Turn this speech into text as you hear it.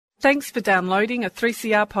Thanks for downloading a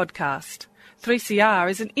 3CR podcast.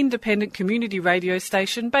 3CR is an independent community radio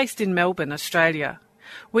station based in Melbourne, Australia.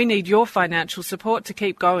 We need your financial support to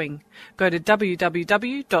keep going. Go to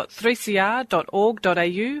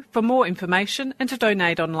www.3cr.org.au for more information and to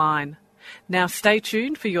donate online. Now stay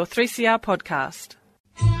tuned for your 3CR podcast.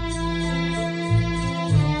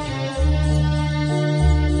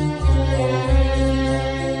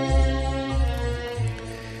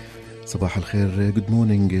 Sabah al-Khair, good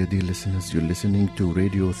morning dear listeners. You're listening to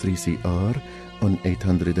Radio 3CR on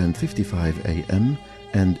 855 AM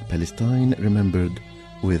and Palestine Remembered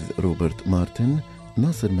with Robert Martin,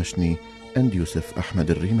 Nasser Mashni and Yusuf Ahmed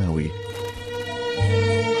al-Rimawi.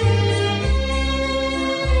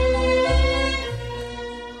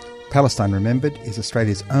 Palestine Remembered is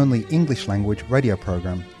Australia's only English-language radio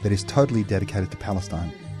program that is totally dedicated to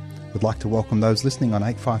Palestine. We'd like to welcome those listening on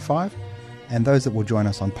 855 and those that will join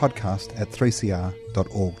us on podcast at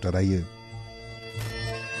 3cr.org.au.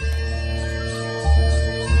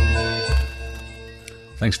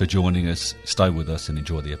 Thanks for joining us. Stay with us and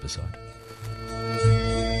enjoy the episode.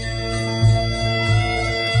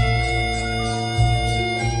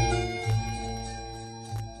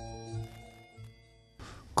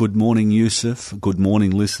 Good morning, Yusuf. Good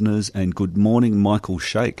morning, listeners. And good morning, Michael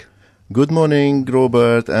Sheikh. Good morning,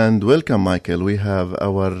 Robert, and welcome, Michael. We have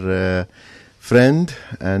our friend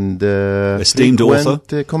and esteemed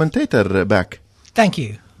author, commentator back. Thank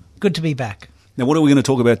you. Good to be back. Now, what are we going to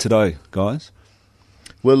talk about today, guys?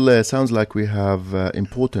 Well, sounds like we have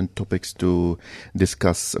important topics to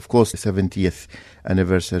discuss. Of course, the 70th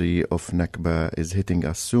anniversary of Nakba is hitting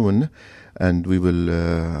us soon, and we will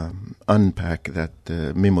unpack that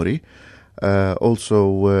memory.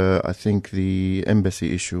 Also, I think the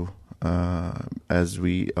embassy issue, as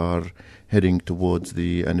we are heading towards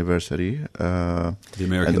the anniversary, the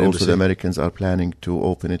American and also embassy. The Americans are planning to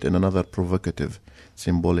open it in another provocative,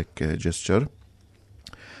 symbolic gesture.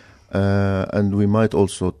 And we might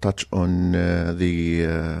also touch on the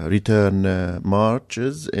return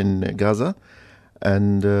marches in Gaza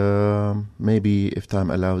and maybe, if time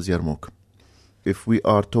allows, Yarmouk. If we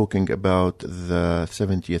are talking about the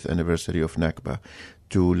 70th anniversary of Nakba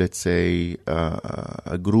to, let's say,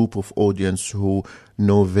 a group of audience who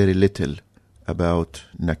know very little about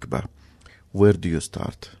Nakba, where do you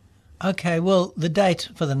start? Okay, well, the date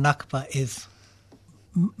for the Nakba is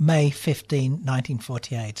May 15,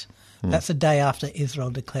 1948. That's the day after Israel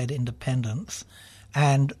declared independence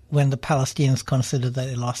and when the Palestinians considered that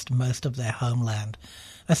they lost most of their homeland.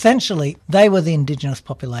 Essentially, they were the indigenous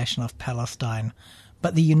population of Palestine,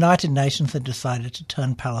 but the United Nations had decided to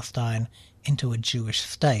turn Palestine into a Jewish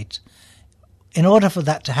state. In order for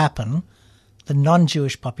that to happen, the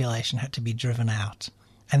non-Jewish population had to be driven out.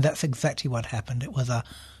 And that's exactly what happened. It was a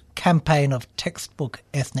campaign of textbook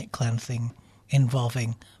ethnic cleansing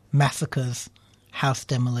involving massacres, house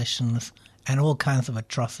demolitions, and all kinds of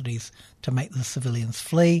atrocities to make the civilians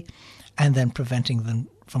flee and then preventing them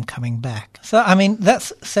from coming back. So, I mean,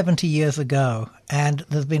 that's 70 years ago, and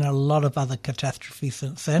there's been a lot of other catastrophes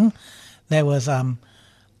since then. There was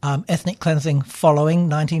ethnic cleansing following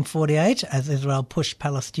 1948 as Israel pushed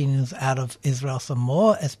Palestinians out of Israel some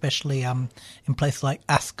more, especially in places like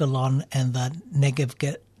Ascalon and the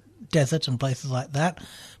Negev desert and places like that,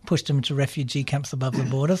 pushed them to refugee camps above the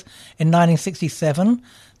borders. In 1967,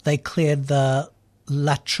 they cleared the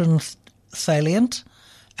Latran salient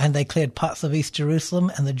and they cleared parts of East Jerusalem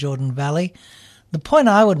and the Jordan Valley. The point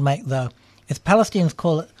I would make, though, is Palestinians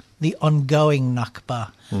call it the ongoing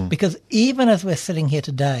Nakba, because even as we're sitting here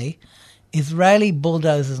today, Israeli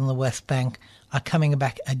bulldozers in the West Bank are coming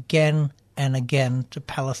back again and again to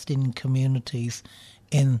Palestinian communities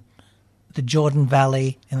in the Jordan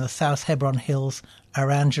Valley, in the South Hebron Hills,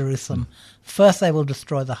 around Jerusalem. First they will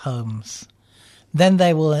destroy the homes. Then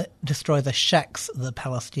they will destroy the shacks the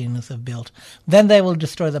Palestinians have built. Then they will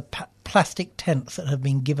destroy the plastic tents that have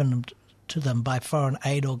been given to them by foreign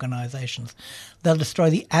aid organizations. They'll destroy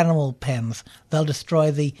the animal pens. They'll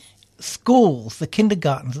destroy the schools, the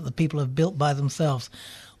kindergartens that the people have built by themselves,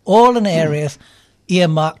 all in areas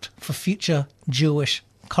earmarked for future Jewish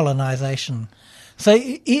colonization. So,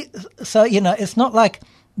 it's not like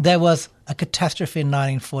there was a catastrophe in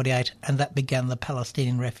 1948 and that began the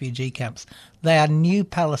Palestinian refugee camps. They are new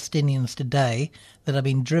Palestinians today that have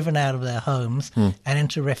been driven out of their homes and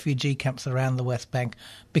into refugee camps around the West Bank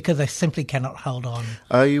because they simply cannot hold on.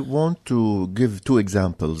 I want to give two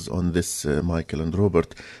examples on this, Michael and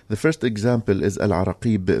Robert. The first example is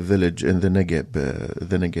Al-Araqib village in the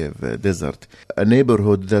Negev desert, a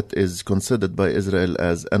neighborhood that is considered by Israel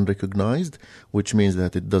as unrecognized, which means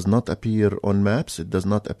that it does not appear on maps, it does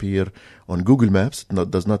not appear on Google Maps,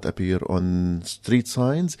 does not appear on street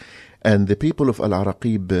signs. And the people of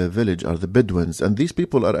Al-Araqib village are the Bedouins. And these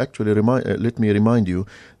people are actually, let me remind you,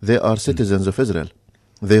 they are citizens of Israel.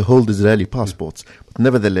 They hold Israeli passports. But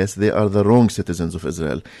nevertheless, they are the wrong citizens of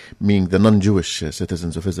Israel, meaning the non-Jewish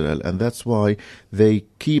citizens of Israel. And that's why they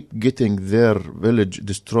keep getting their village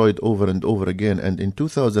destroyed over and over again. And in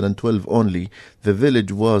 2012 only, the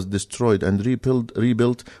village was destroyed and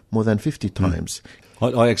rebuilt more than 50 times.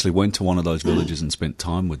 I actually went to one of those villages and spent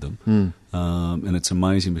time with them. And it's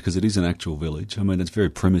amazing because it is an actual village. I mean, it's very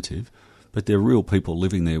primitive, but they're real people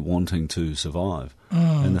living there wanting to survive.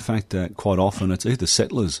 And the fact that quite often it's either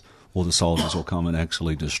settlers or the soldiers will come and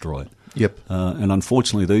actually destroy it. Yep. And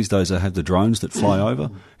unfortunately these days they have the drones that fly over,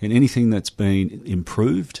 and anything that's been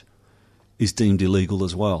improved is deemed illegal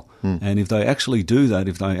as well. And if they actually do that,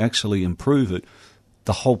 if they actually improve it,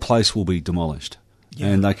 the whole place will be demolished.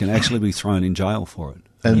 And they can actually be thrown in jail for it.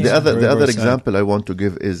 And the other very example I want to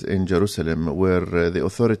give is in Jerusalem, where the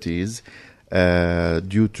authorities,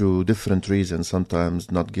 due to different reasons, sometimes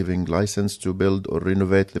not giving license to build or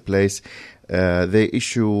renovate the place, they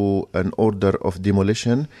issue an order of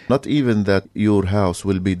demolition. Not even that your house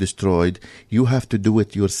will be destroyed, you have to do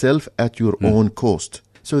it yourself at your own cost.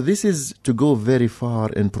 So this is to go very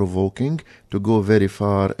far in provoking, to go very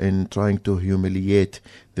far in trying to humiliate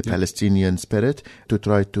the Palestinian spirit, to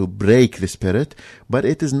try to break the spirit. But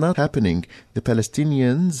it is not happening. The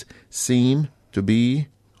Palestinians seem to be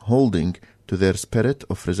holding to their spirit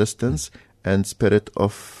of resistance and spirit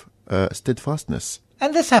of steadfastness.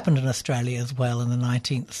 And this happened in Australia as well in the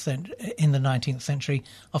 19th century,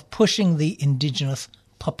 of pushing the indigenous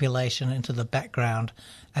population into the background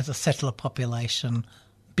as a settler population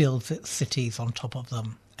builds its cities on top of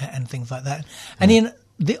them and things like that. And in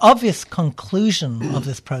the obvious conclusion of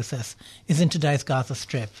this process is in today's Gaza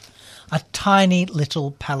Strip, a tiny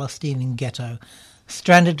little Palestinian ghetto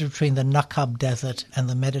stranded between the Nakab Desert and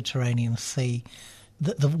the Mediterranean Sea.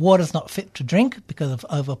 The water's not fit to drink because of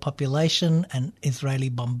overpopulation and Israeli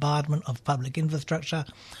bombardment of public infrastructure.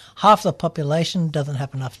 Half the population doesn't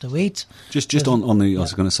have enough to eat. Just on the, I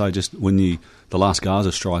was going to say, just when the last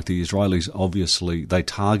Gaza strike, the Israelis obviously, they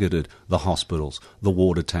targeted the hospitals, the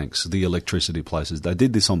water tanks, the electricity places. They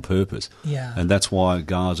did this on purpose. Yeah. And that's why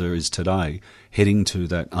Gaza is today heading to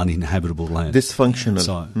that uninhabitable land. Dysfunctional.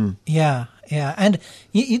 So, Yeah. And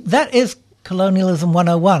that is colonialism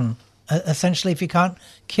 101. Essentially, if you can't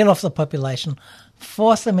kill off the population,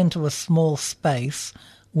 force them into a small space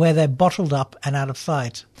where they're bottled up and out of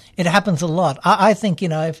sight. It happens a lot. I think,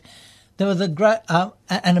 if there was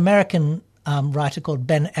an American writer called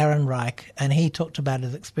Ben Ehrenreich, and he talked about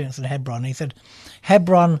his experience in Hebron. He said,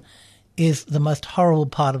 Hebron is the most horrible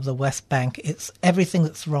part of the West Bank. It's everything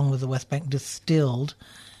that's wrong with the West Bank distilled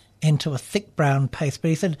into a thick brown paste. But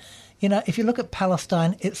he said, if you look at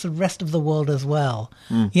Palestine, it's the rest of the world as well.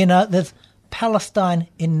 There's Palestine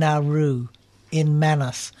in Nauru, in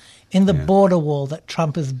Manus, in the border wall that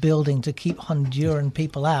Trump is building to keep Honduran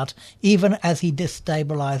people out, even as he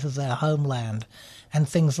destabilizes their homeland and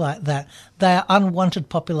things like that. There are unwanted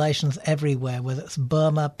populations everywhere, whether it's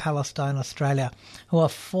Burma, Palestine, Australia, who are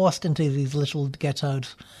forced into these little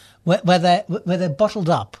ghettos where they're bottled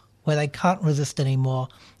up, where they can't resist anymore.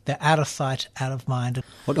 They're out of sight, out of mind.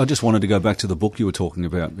 I just wanted to go back to the book you were talking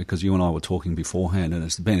about, because you and I were talking beforehand, and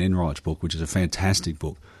it's the Ben Ehrenreich book, which is a fantastic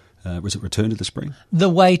book. Was it Return to the Spring? The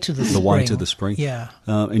Way to the Spring. The Way to the Spring. Yeah.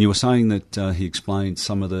 And you were saying that he explained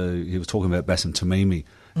he was talking about Bassem Tamimi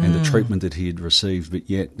and the treatment that he had received, but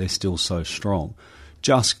yet they're still so strong.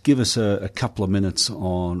 Just give us a couple of minutes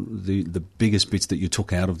on the biggest bits that you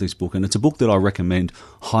took out of this book. And it's a book that I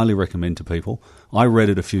highly recommend to people. I read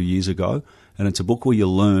it a few years ago, and it's a book where you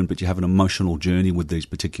learn, but you have an emotional journey with these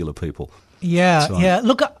particular people. Yeah.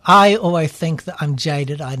 Look, I always think that I'm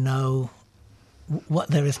jaded. I know what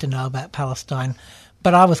there is to know about Palestine,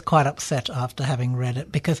 but I was quite upset after having read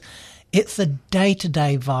it, because it's the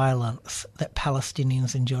day-to-day violence that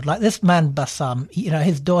Palestinians endured. Like this man Bassam,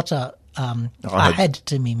 his daughter Ahed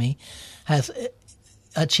Tamimi has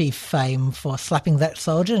achieved fame for slapping that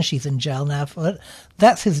soldier, and she's in jail now for it.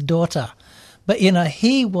 That's his daughter. But,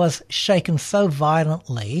 he was shaken so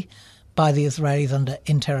violently by the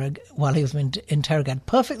Israelis while he was being interrogated,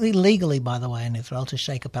 perfectly legally, by the way, in Israel, to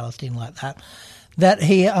shake a Palestinian like that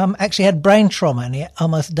he actually had brain trauma and he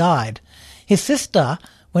almost died. His sister,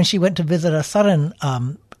 when she went to visit her son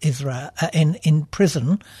in Israel, in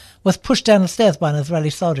prison, was pushed down the stairs by an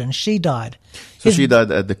Israeli soldier, and she died. So she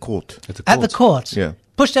died at the court? At the court. Yeah.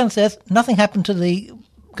 Pushed down the stairs. Nothing happened to the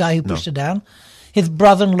guy who pushed her down. His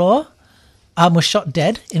brother-in-law was shot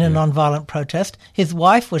dead in a non-violent protest. His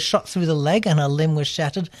wife was shot through the leg and her limb was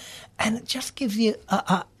shattered. And it just gives you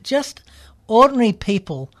just ordinary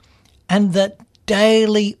people and the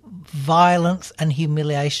daily violence and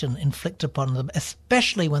humiliation inflicted upon them,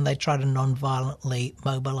 especially when they try to non-violently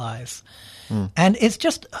mobilize. And it's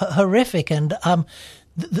just horrific. And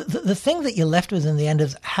the thing that you're left with in the end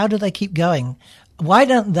is, how do they keep going? Why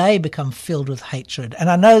don't they become filled with hatred? And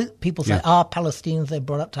I know people say, Palestinians, they're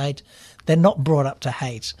brought up to hate. They're not brought up to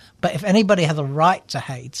hate. But if anybody has a right to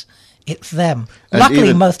hate, it's them. And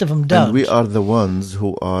luckily, most of them don't. And we are the ones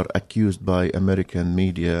who are accused by American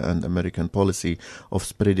media and American policy of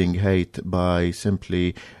spreading hate by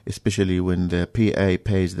simply, especially when the PA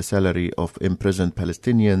pays the salary of imprisoned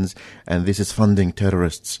Palestinians, and this is funding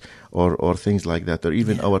terrorists or things like that, or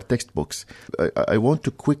even our textbooks. I want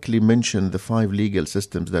to quickly mention the 5 legal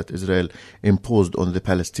systems that Israel imposed on the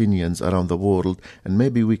Palestinians around the world, and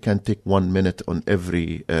maybe we can take 1 minute on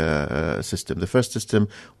every system. The first system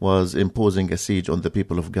was imposing a siege on the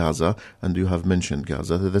people of Gaza, and you have mentioned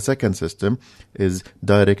Gaza. The second system is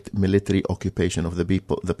direct military occupation of the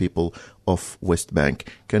people of West Bank.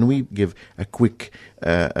 Can we give a quick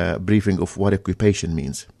briefing of what occupation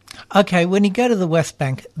means? Okay, when you go to the West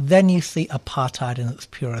Bank, then you see apartheid in its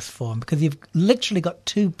purest form, because you've literally got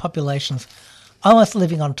 2 populations almost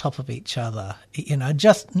living on top of each other,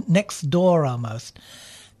 just next door almost,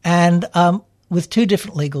 and with 2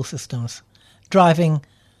 different legal systems. Driving,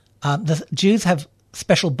 the Jews have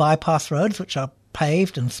special bypass roads, which are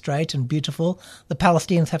paved and straight and beautiful. The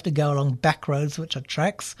Palestinians have to go along back roads, which are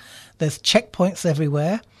tracks. There's checkpoints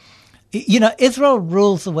everywhere. Israel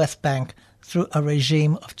rules the West Bank through a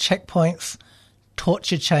regime of checkpoints,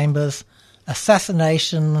 torture chambers,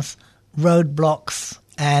 assassinations, roadblocks,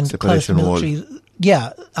 and separation closed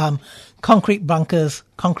military, concrete bunkers,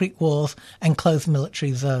 concrete walls, and closed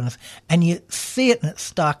military zones. And you see it in its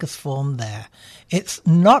starkest form there. It's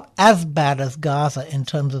not as bad as Gaza in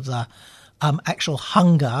terms of the actual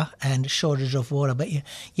hunger and shortage of water, but you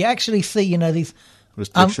actually see, these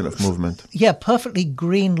restriction of movement. Yeah, perfectly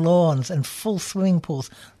green lawns and full swimming pools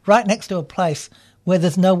right next to a place where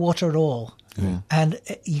there's no water at all. And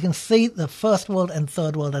you can see the first world and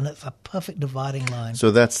third world, and it's a perfect dividing line. So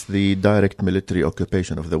that's the direct military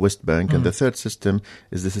occupation of the West Bank. And the third system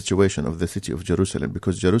is the situation of the city of Jerusalem,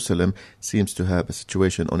 because Jerusalem seems to have a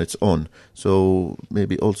situation on its own. So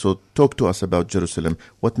maybe also talk to us about Jerusalem.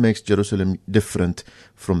 What makes Jerusalem different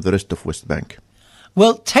from the rest of West Bank?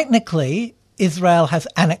 Well, technically, Israel has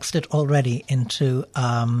annexed it already into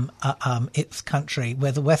its country,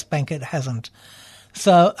 where the West Bank it hasn't.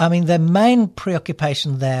 So, their main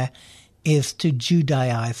preoccupation there is to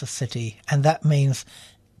Judaize the city, and that means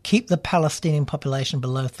keep the Palestinian population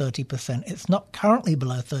below 30%. It's not currently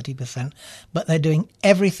below 30%, but they're doing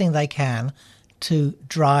everything they can to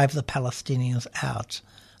drive the Palestinians out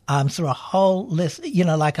through a whole list,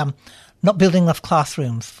 like not building enough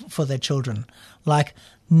classrooms for their children, like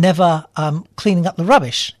never cleaning up the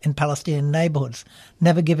rubbish in Palestinian neighborhoods,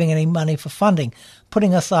 never giving any money for funding,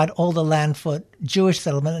 putting aside all the land for Jewish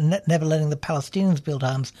settlement and never letting the Palestinians build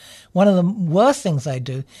homes. One of the worst things they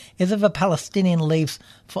do is if a Palestinian leaves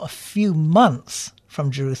for a few months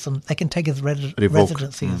from Jerusalem, they can take his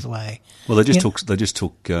residency away. Well, they just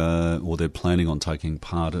took, or they're planning on taking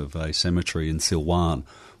part of a cemetery in Silwan,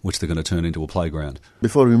 which they're going to turn into a playground.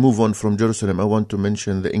 Before we move on from Jerusalem, I want to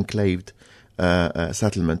mention the enclaved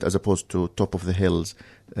settlement as opposed to top of the hills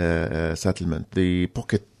settlement, the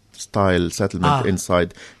pocket-style settlement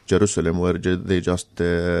inside Jerusalem, where they just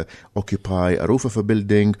occupy a roof of a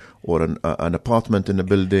building or an apartment in a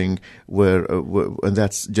building, and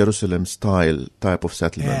that's Jerusalem-style type of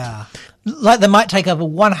settlement. Yeah, like they might take over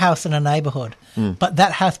one house in a neighborhood, but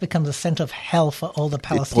that house becomes a center of hell for all the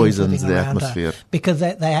Palestinians living the around atmosphere. Because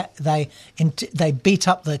they beat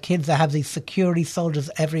up the kids. They have these security soldiers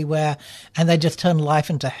everywhere, and they just turn life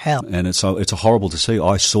into hell. And it's horrible to see.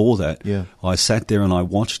 I saw that. Yeah. I sat there and I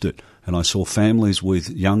watched it, and I saw families with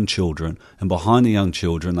young children, and behind the young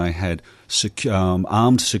children they had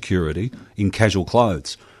armed security in casual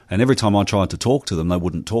clothes. And every time I tried to talk to them, they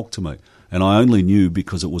wouldn't talk to me. And I only knew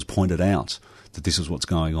because it was pointed out that this is what's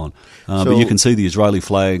going on. But you can see the Israeli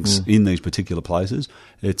flags in these particular places.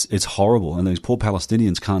 It's horrible, and these poor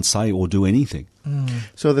Palestinians can't say or do anything.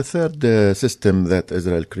 So the third system that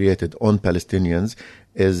Israel created on Palestinians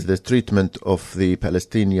is the treatment of the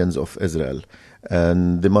Palestinians of Israel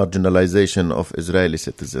and the marginalization of Israeli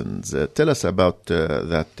citizens. Tell us about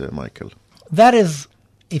that, Michael. That is,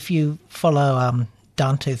 if you follow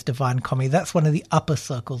Dante's Divine Comedy, that's one of the upper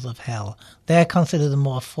circles of hell. They're considered the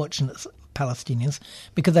more fortunate Palestinians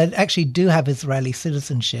because they actually do have Israeli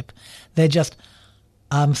citizenship. They're just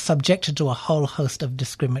subjected to a whole host of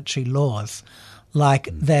discriminatory laws. Like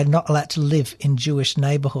they're not allowed to live in Jewish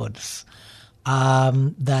neighborhoods.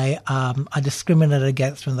 They are discriminated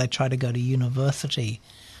against when they try to go to university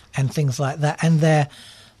and things like that. And they're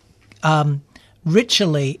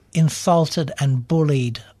ritually insulted and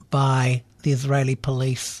bullied by the Israeli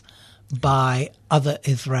police, by other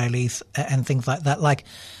Israelis and things like that. Like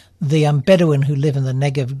the Bedouin who live in the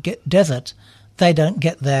Negev desert, they don't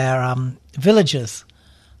get their villages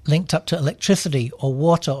linked up to electricity or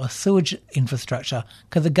water or sewage infrastructure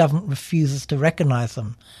because the government refuses to recognize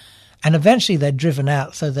them. And eventually they're driven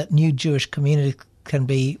out so that new Jewish communities can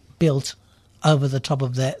be built over the top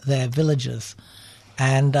of their villages.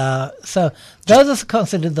 And so those are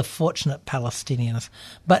considered the fortunate Palestinians.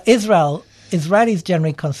 But Israelis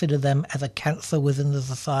generally consider them as a cancer within the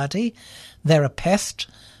society. They're a pest.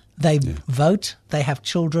 They vote. They have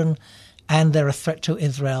children. And they're a threat to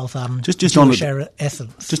Israel's Jewish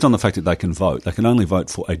essence. Just on the fact that they can vote. They can only vote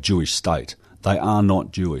for a Jewish state. They are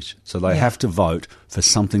not Jewish. So they have to vote for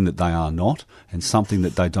something that they are not and something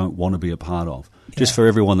that they don't want to be a part of. Just for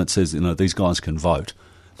everyone that says, these guys can vote,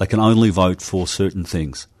 they can only vote for certain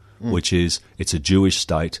things, which is it's a Jewish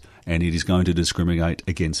state and it is going to discriminate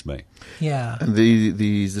against me. Yeah. And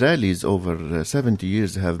the Israelis over 70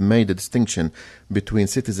 years have made a distinction between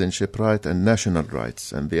citizenship right and national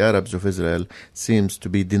rights. And the Arabs of Israel seems to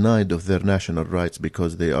be denied of their national rights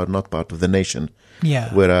because they are not part of the nation.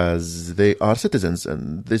 Yeah. Whereas they are citizens.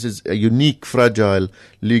 And this is a unique, fragile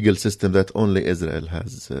legal system that only Israel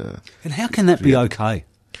has. And how can that be okay?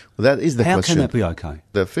 That is the question. How can that be okay?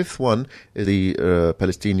 The fifth one is the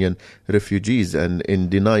Palestinian refugees and in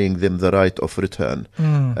denying them the right of return.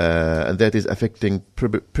 And that is affecting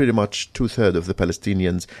pretty much 2/3 of the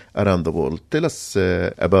Palestinians around the world. Tell us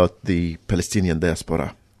about the Palestinian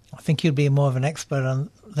diaspora. I think you'd be more of an expert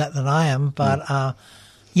on that than I am. But,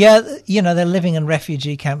 they're living in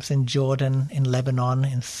refugee camps in Jordan, in Lebanon,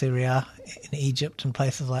 in Syria, in Egypt and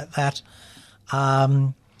places like that.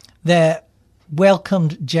 They're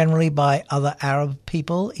welcomed generally by other Arab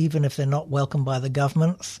people, even if they're not welcomed by the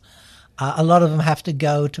governments. A lot of them have to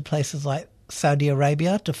go to places like Saudi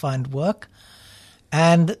Arabia to find work.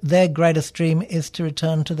 And their greatest dream is to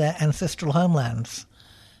return to their ancestral homelands.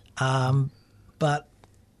 But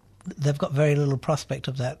they've got very little prospect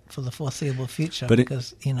of that for the foreseeable future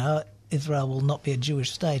because, Israel will not be a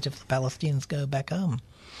Jewish state if the Palestinians go back home.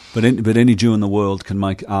 But any Jew in the world can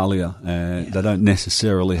make Aliyah. They don't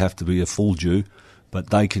necessarily have to be a full Jew, but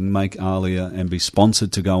they can make Aliyah and be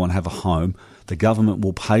sponsored to go and have a home. The government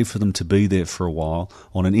will pay for them to be there for a while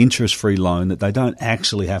on an interest-free loan that they don't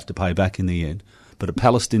actually have to pay back in the end. But a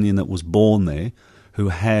Palestinian that was born there, who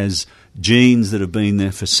has genes that have been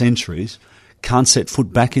there for centuries, can't set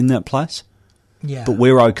foot back in that place. Yeah. But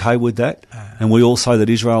we're okay with that. And we all say that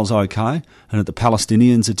Israel's okay and that the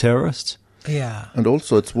Palestinians are terrorists. Yeah. And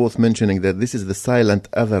also it's worth mentioning that this is the silent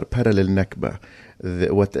other parallel Nakba,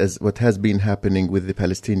 what has been happening with the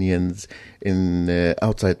Palestinians in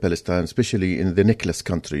outside Palestine, especially in the necklace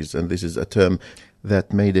countries. And this is a term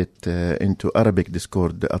that made it into Arabic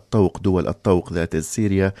discord, the At-Tawq, Dual At-Tawq, that is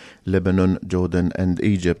Syria, Lebanon, Jordan, and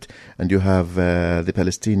Egypt. And you have the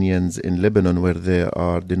Palestinians in Lebanon where they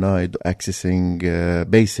are denied accessing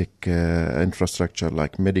basic infrastructure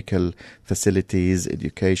like medical facilities,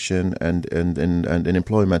 education, and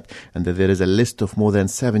employment. And there is a list of more than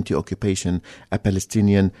 70 occupations a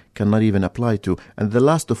Palestinian cannot even apply to. And the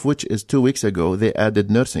last of which is 2 weeks ago, they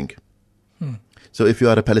added nursing. So if you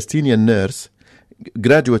are a Palestinian nurse,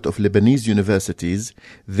 graduate of Lebanese universities,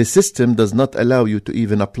 the system does not allow you to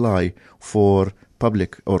even apply for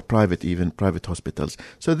public or private hospitals.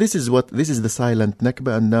 So this is the silent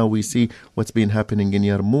Nakba, and now we see what's been happening in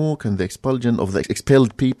Yarmouk and the expulsion of the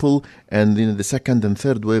expelled people and the second and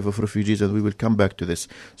third wave of refugees, and we will come back to this.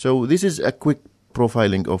 So this is a quick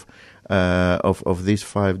profiling of these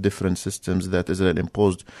 5 different systems that Israel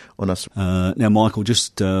imposed on us. Now, Michael,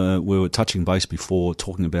 we were touching base before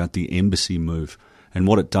talking about the embassy move and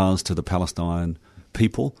what it does to the Palestine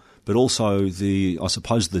people, but also the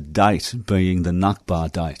date being the Nakba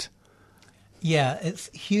date. Yeah, it's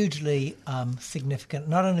hugely significant,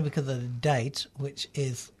 not only because of the date, which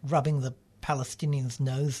is rubbing the Palestinians'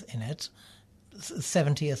 nose in it,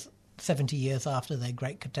 70 years after their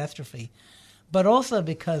great catastrophe, but also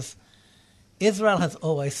because Israel has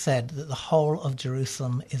always said that the whole of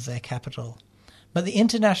Jerusalem is their capital. But the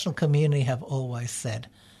international community have always said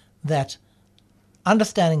that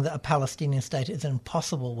understanding that a Palestinian state is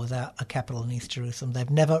impossible without a capital in East Jerusalem, they've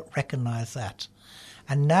never recognized that.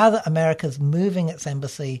 And now that America's moving its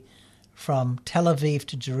embassy from Tel Aviv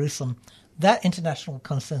to Jerusalem, that international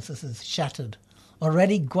consensus is shattered.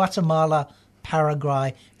 Already Guatemala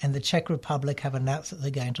Paraguay, and the Czech Republic have announced that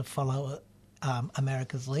they're going to follow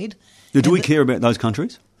America's lead. Do we care about those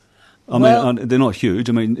countries? I mean, they're not huge.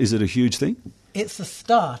 I mean, is it a huge thing? It's the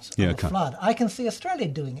start of the flood. I can see Australia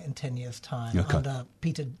doing it in 10 years' time under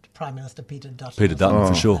Prime Minister Peter Dutton. Peter Dutton,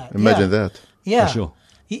 for sure. Imagine that. Yeah. For sure.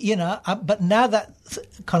 You know, but now that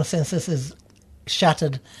consensus is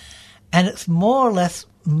shattered, and it's more or less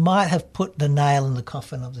might have put the nail in the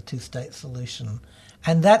coffin of the two-state solution.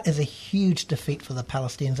 And that is a huge defeat for the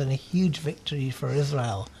Palestinians and a huge victory for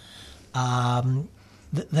Israel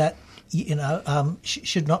that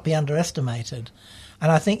should not be underestimated.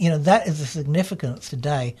 And I think, that is the significance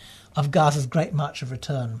today of Gaza's Great March of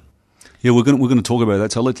Return. Yeah, we're going to talk about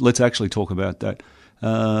that. So let's actually talk about that.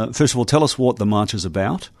 First of all, tell us what the march is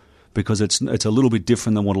about, because it's a little bit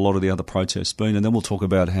different than what a lot of the other protests have been. And then we'll talk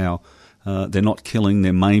about how they're not killing,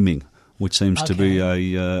 they're maiming, which seems to be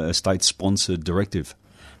a state-sponsored directive.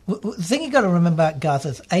 The thing you've got to remember about Gaza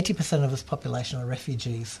is 80% of its population are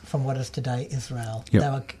refugees from what is today Israel.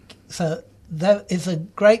 Yep. So there is a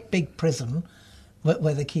great big prison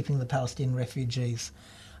where they're keeping the Palestinian refugees.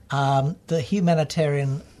 The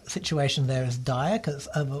humanitarian situation there is dire because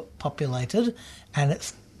it's overpopulated and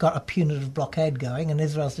it's got a punitive blockade going, and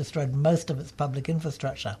Israel's destroyed most of its public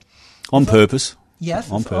infrastructure. On purpose.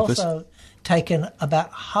 Yes, on it's purpose. Also taken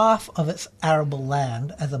about half of its arable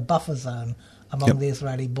land as a buffer zone along the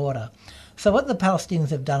Israeli border. So what the Palestinians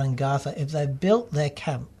have done in Gaza is they've built their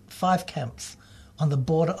 5 camps on the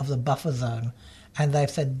border of the buffer zone, and they've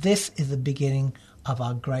said this is the beginning of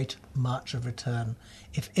our great march of return.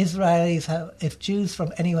 If Jews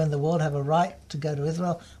from anywhere in the world have a right to go to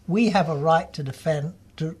Israel, we have a right to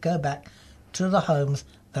go back to the homes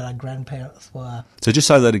that our grandparents were. So just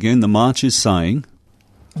say that again. The march is saying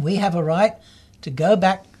we have a right to go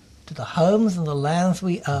back to the homes and the lands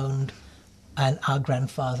we owned and our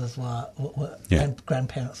grandfathers and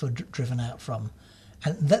grandparents were driven out from.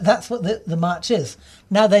 And that's what the march is.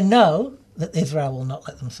 Now they know that Israel will not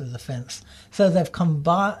let them through the fence. So they've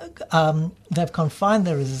confined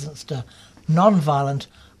their resistance to non-violent,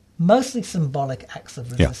 mostly symbolic acts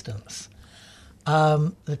of resistance.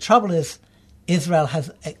 The trouble is Israel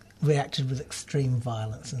has reacted with extreme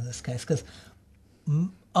violence in this case because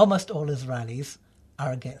almost all Israelis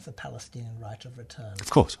are against the Palestinian right of return. Of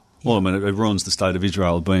course. Well, I mean, it ruins the state of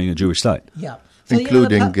Israel being a Jewish state. Yeah. So,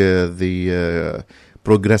 including the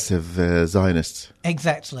progressive Zionists.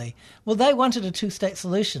 Exactly. Well, they wanted a two-state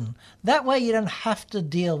solution. That way you don't have to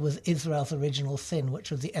deal with Israel's original sin, which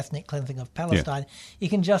was the ethnic cleansing of Palestine. Yeah. You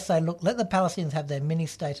can just say, look, let the Palestinians have their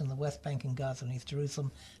mini-state in the West Bank and Gaza and East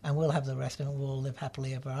Jerusalem, and we'll have the rest and we'll all live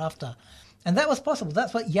happily ever after. And that was possible.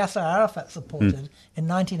 That's what Yasser Arafat supported in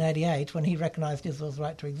 1988 when he recognized Israel's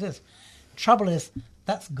right to exist. Trouble is,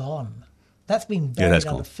 that's gone. That's been buried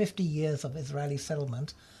under 50 years of Israeli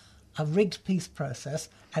settlement, a rigged peace process,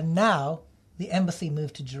 and now the embassy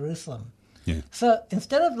moved to Jerusalem. Yeah. So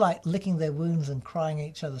instead of licking their wounds and crying at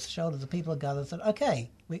each other's shoulders, the people of Gaza said, okay,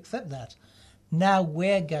 we accept that. Now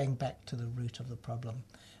we're going back to the root of the problem,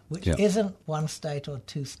 which isn't one state or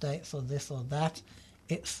two states or this or that.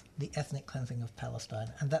 It's the ethnic cleansing of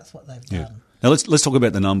Palestine, and that's what they've done. Now let's talk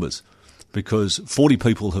about the numbers, because 40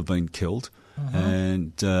 people have been killed,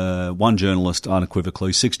 and one journalist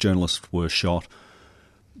unequivocally, 6 journalists were shot.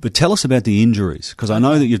 But tell us about the injuries, because I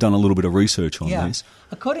know that you've done a little bit of research on this.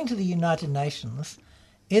 According to the United Nations,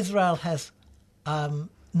 Israel has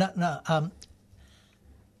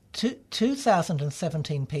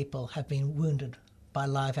 2,017 people have been wounded by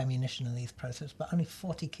live ammunition in these protests, but only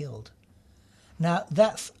 40 killed. Now,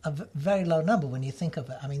 that's a very low number when you think of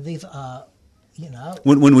it. I mean, these are,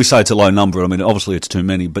 When we say it's a low number, I mean, obviously it's too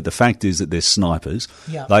many, but the fact is that they're snipers.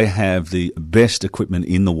 Yeah. They have the best equipment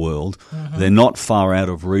in the world. They're not far out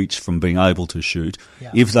of reach from being able to shoot. Yeah.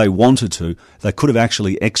 If they wanted to, they could have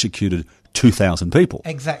actually executed 2,000 people.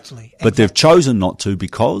 Exactly. But they've chosen not to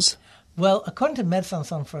because? Well, according to Médecins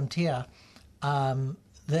Sans Frontières,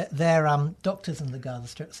 their doctors in the Gaza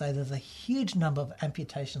Strip say there's a huge number of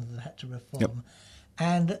amputations that had to reform. Yep.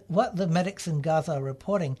 And what the medics in Gaza are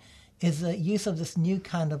reporting is the use of this new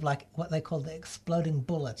kind of what they call the exploding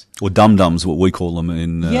bullet. Or dum-dums, what we call them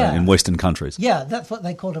in Western countries. Yeah, that's what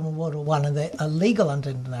they called them in World War I, and they're illegal under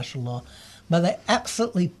international law. But they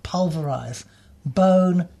absolutely pulverize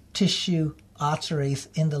bone, tissue, arteries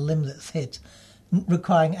in the limb that's hit,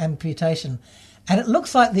 requiring amputation. And it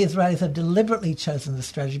looks like the Israelis have deliberately chosen this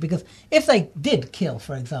strategy because if they did kill,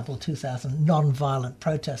 for example, 2,000 non-violent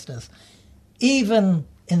protesters, even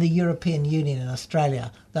in the European Union and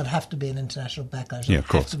Australia, there'd have to be an international backlash. There'd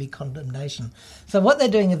have to be condemnation. So what they're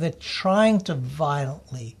doing is they're trying to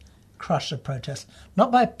violently crush the protest,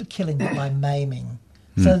 not by killing but by maiming.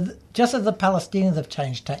 So just as the Palestinians have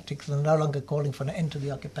changed tactics and are no longer calling for an end to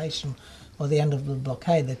the occupation or the end of the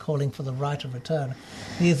blockade, they're calling for the right of return.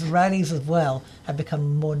 The Israelis as well have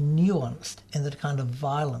become more nuanced in the kind of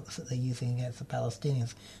violence that they're using against the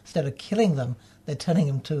Palestinians. Instead of killing them, they're turning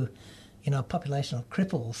them to, a population of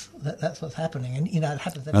cripples. That's what's happening. And, it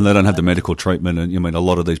happens. And they don't have the medical treatment. And, a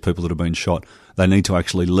lot of these people that have been shot, they need to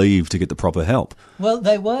actually leave to get the proper help. Well,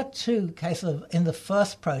 there were two cases in the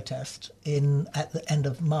first protest at the end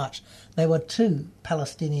of March. There were two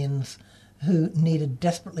Palestinians who needed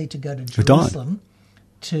desperately to go to Jerusalem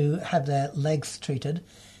to have their legs treated.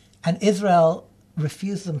 And Israel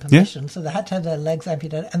refused them permission, so they had to have their legs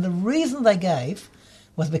amputated. And the reason they gave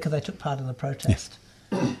was because they took part in the protest.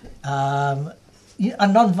 A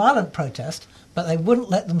non-violent protest, but they wouldn't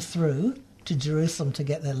let them through to Jerusalem to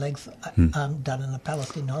get their legs done in a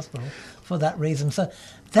Palestinian hospital for that reason. So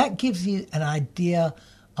that gives you an idea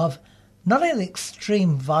of not only the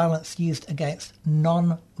extreme violence used against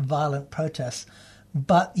non-violent protests,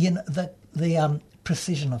 but the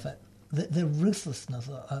precision of it, the ruthlessness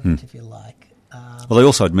of it, if you like. Well, they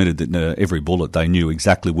also admitted that every bullet, they knew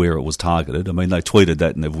exactly where it was targeted. I mean, they tweeted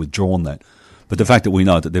that and they've withdrawn that. But the fact that we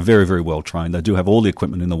know that they're very, very well trained, they do have all the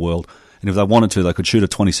equipment in the world, and if they wanted to, they could shoot a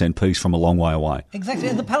 20-cent piece from a long way away. Exactly,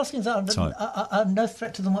 and the Palestinians are no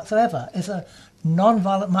threat to them whatsoever. It's a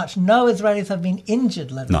non-violent march. No Israelis have been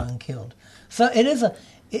injured, let alone killed. So it is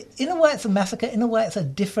in a way it's a massacre, in a way it's a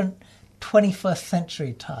different 21st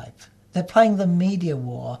century type. They're playing the media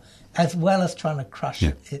war as well as trying to crush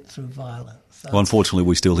it through violence. So well, unfortunately,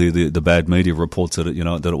 we still hear the bad media reports that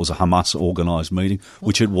that it was a Hamas-organised meeting,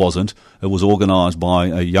 which it wasn't. It was organised by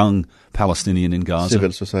a young Palestinian in Gaza.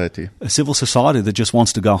 Civil society. A civil society that just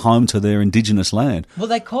wants to go home to their indigenous land. Well,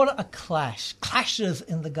 they call it a clash. Clashes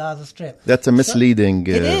in the Gaza Strip. That's a misleading...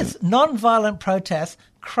 it is. Non-violent protest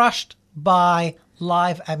crushed by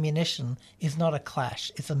live ammunition is not a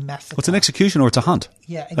clash. It's a massacre. It's an execution or it's a hunt.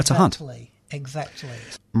 Yeah, exactly. That's a hunt. Exactly.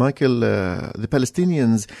 Michael, the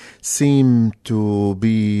Palestinians seem to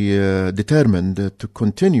be determined to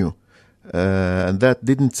continue, and that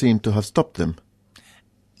didn't seem to have stopped them.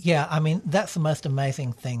 Yeah, I mean, that's the most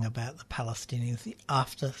amazing thing about the Palestinians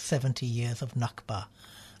after 70 years of Nakba.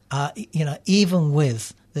 Even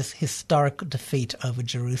with this historic defeat over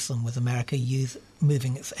Jerusalem, with America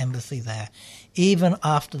moving its embassy there, even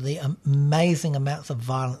after the amazing amounts of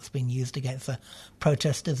violence being used against the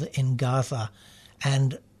protesters in Gaza,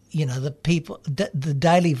 and the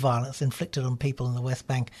daily violence inflicted on people in the West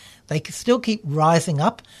Bank, they still keep rising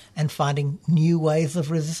up and finding new ways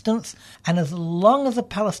of resistance. And as long as the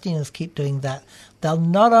Palestinians keep doing that, they'll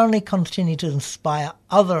not only continue to inspire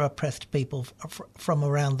other oppressed people from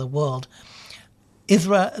around the world,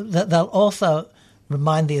 they'll also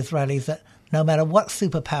remind the Israelis that no matter what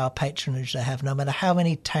superpower patronage they have, no matter how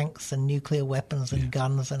many tanks and nuclear weapons and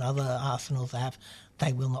guns and other arsenals they have,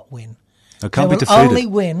 they will not win. They will defeated. Only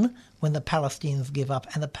win when the Palestinians give up,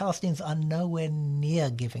 and the Palestinians are nowhere near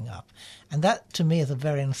giving up. And that, to me, is a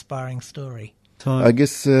very inspiring story. I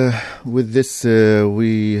guess with this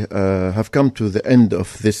we have come to the end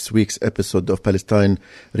of this week's episode of Palestine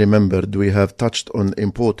Remembered. We have touched on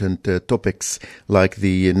important topics like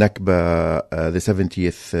the Nakba, the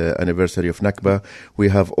 70th anniversary of Nakba. We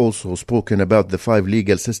have also spoken about the 5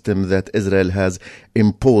 legal systems that Israel has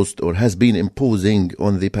imposed or has been imposing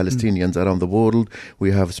on the Palestinians around the world. We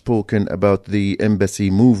have spoken about the embassy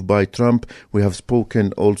move by Trump. We have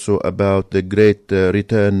spoken also about the Great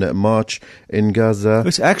Return March in Gaza.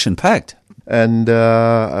 It's action-packed. And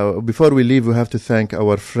before we leave, we have to thank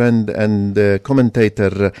our friend and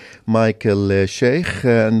commentator Michael Sheikh,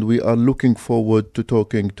 and we are looking forward to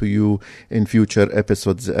talking to you in future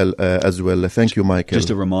episodes as well. Thank you, Michael. Just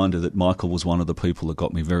a reminder that Michael was one of the people that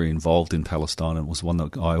got me very involved in Palestine, and was one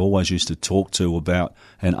that I always used to talk to about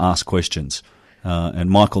and ask questions. And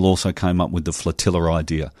Michael also came up with the flotilla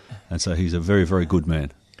idea, and so he's a very, very good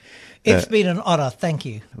man. It's been an honour. Thank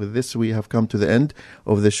you. With this, we have come to the end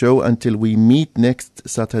of the show. Until we meet next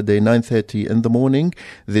Saturday, 9:30 in the morning,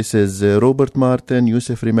 this is Robert Martin,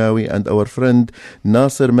 Youssef Rimawi, and our friend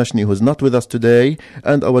Nasser Mashni, who's not with us today,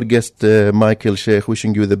 and our guest Michael Sheikh,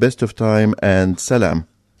 wishing you the best of time, and salam.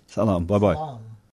 Salam. Bye-bye.